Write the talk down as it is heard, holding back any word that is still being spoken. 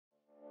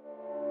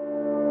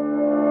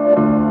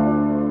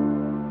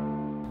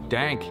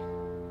Dank.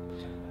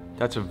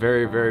 That's a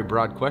very, very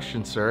broad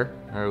question, sir.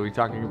 Are we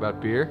talking about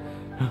beer?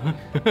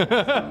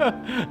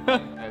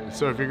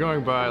 So if you're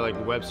going by like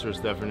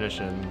Webster's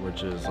definition,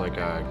 which is like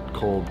a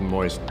cold,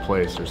 moist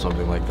place or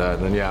something like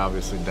that, then yeah,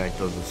 obviously Dank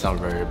doesn't sound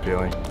very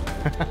appealing.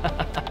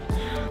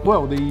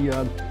 Well,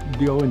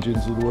 the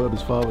origins of the word,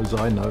 as far as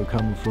I know,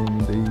 come from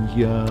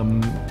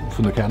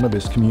the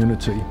cannabis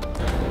community.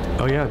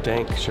 Oh yeah,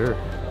 Dank, sure.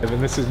 And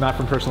this is not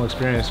from personal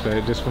experience,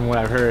 but just from what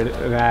I've heard,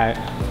 that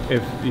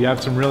if you have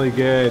some really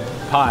good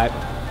pot,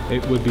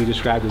 it would be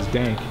described as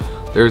dank.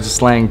 There's a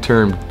slang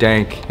term,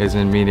 dank, as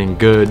in meaning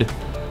good,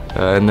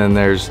 and then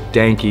there's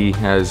danky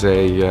as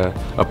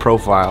a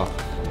profile.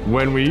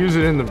 When we use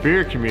it in the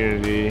beer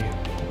community,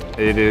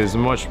 it is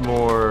much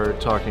more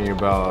talking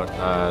about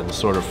the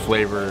sort of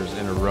flavors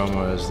and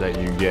aromas that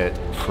you get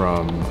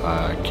from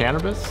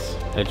cannabis.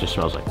 It just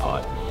smells like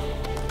pot,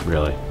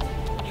 really.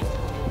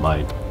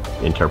 My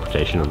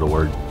interpretation of the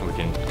word. We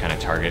can kind of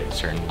target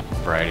certain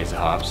varieties of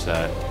hops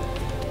that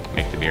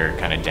make the beer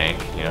kind of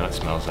dank. You know, it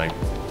smells like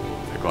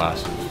a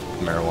glass of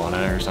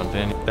marijuana or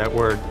something. That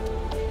word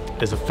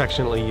is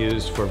affectionately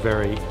used for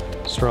very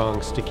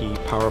strong, sticky,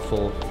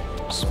 powerful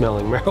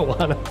smelling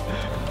marijuana.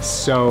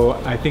 So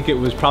I think it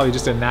was probably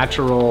just a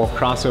natural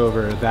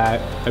crossover that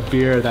a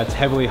beer that's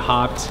heavily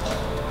hopped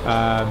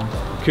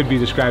could be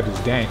described as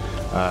dank.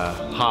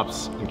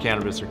 Hops and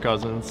cannabis are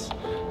cousins,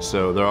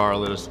 so there are a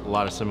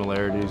lot of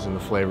similarities in the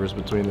flavors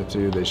between the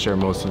two. They share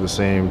most of the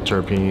same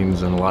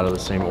terpenes and a lot of the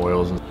same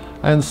oils.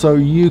 And so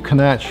you can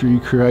actually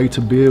create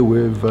a beer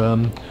with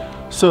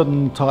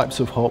certain types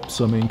of hops.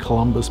 I mean,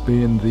 Columbus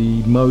being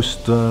the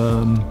most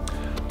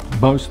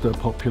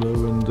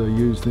popular and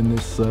used in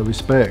this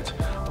respect,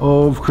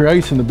 of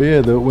creating a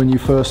beer that when you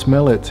first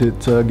smell it,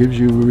 it gives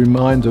you a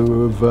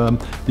reminder of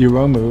the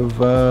aroma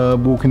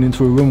of walking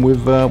into a room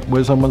with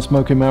where someone's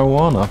smoking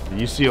marijuana.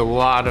 You see a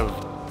lot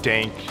of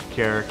dank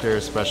character,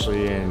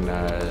 especially in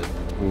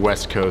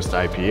West Coast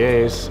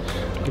IPAs.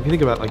 If you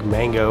think about like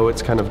mango,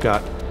 it's kind of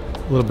got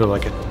a little bit of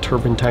like a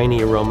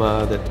turpentine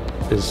aroma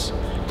that is,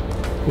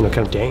 you know,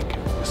 kind of dank.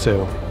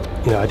 So,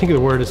 you know, I think the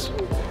word is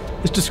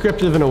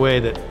descriptive in a way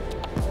that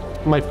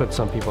might put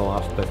some people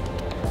off, but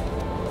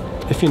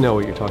if you know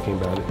what you're talking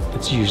about,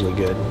 it's usually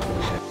good.